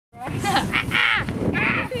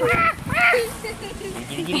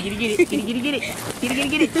get it. Get it, get it, get it. Get it, get it,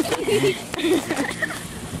 get it.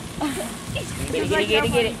 Get it, get it, get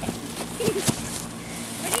it, get it.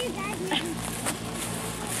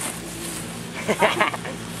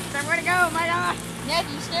 Somewhere to go, my dog. Yeah,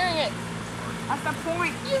 you staring it. That's the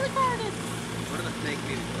point. You retarded. What are the snake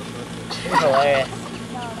meetings? It's hilarious.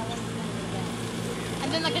 And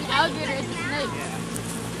then like an alligator is a snake.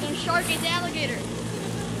 Then shark is alligator.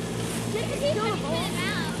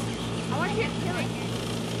 I want to hear it kill it.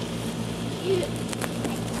 Eat it.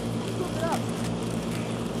 Scoop it up.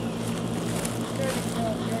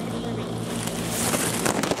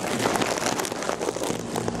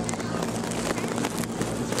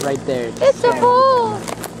 It's right there. It's a bull.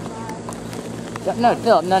 No,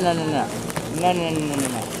 Philip, no. No.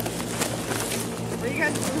 Where you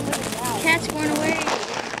guys going now? Cat's going away.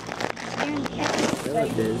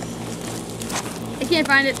 Philip is. I can't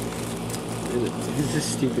find it. This is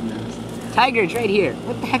stupid nose. Tiger, it's right here.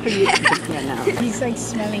 What the heck are you looking at now? He's like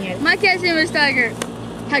smelling it. My cat's name is Tiger.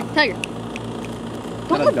 Tiger.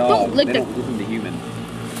 Don't lick they them. don't listen to human.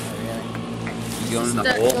 Oh, You going in the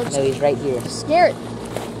Just, hole? no, he's right here. Scare it.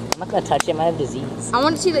 I'm not gonna touch him. I have disease. I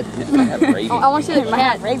want to see the. I have rabies. I want to see the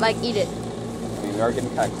cat like eat it. I mean, we are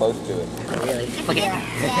getting kind of close to it. Really? Look at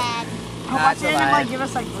Dad. How much It might give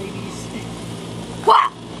us like rabies.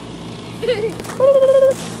 What?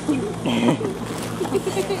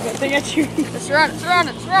 They got you. Surround it.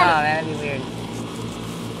 Oh, man, that'd be weird.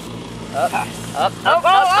 Up. Okay.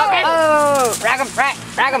 Oh! Rack him, rack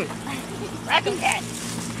him. Rack him, cat.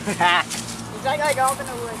 It's like off in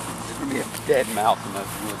the woods. There's going to be a dead mouse in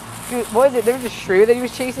those woods. Dude, what was it? There was a shrew that he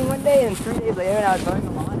was chasing one day, and 3 days later, I was mowing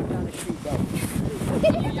the lawn and found the shrew dead.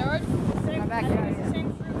 In your yard? My backyard, yeah.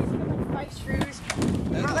 Same fruit. He's got like 5 shrews.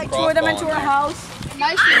 There's Brought a like 2 of them into crossball our in house.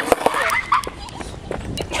 Nice.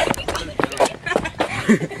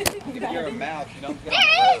 If you're a mouse, you don't get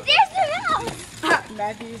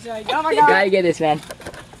Matthew's like, oh my You god. gotta get this, man.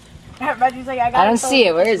 Matthew's like, I got I don't see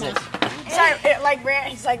it. Where is it? Sorry, it like ran.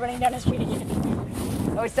 He's like running down the street again.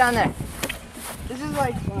 Oh, it's down there. This is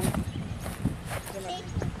like fun.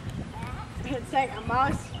 It's like a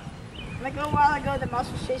mouse. Like a little while ago, the mouse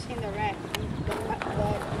was chasing the rat. The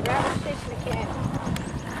rat was chasing the cat.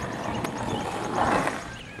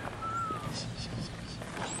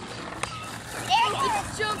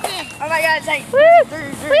 It's jumping. Oh my god, it's like.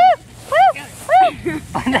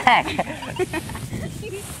 What the heck?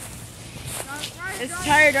 It's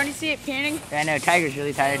tired. Don't you see it panting? Yeah, I know. Tiger's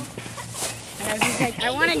really tired. And I was just like,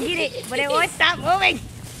 I want to get it, but it won't stop moving.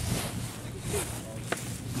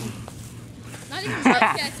 Not even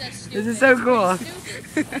cats that stupid. This is so cool.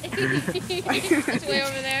 It's way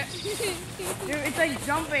over there. Dude, it's like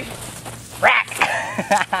jumping. Rack!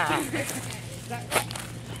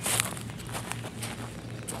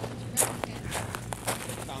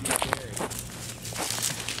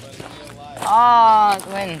 Oh, it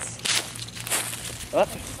wins. Whoop.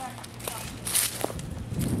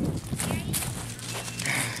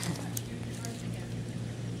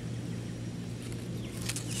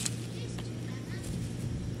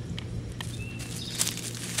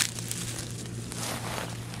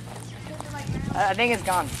 I think it's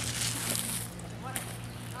gone.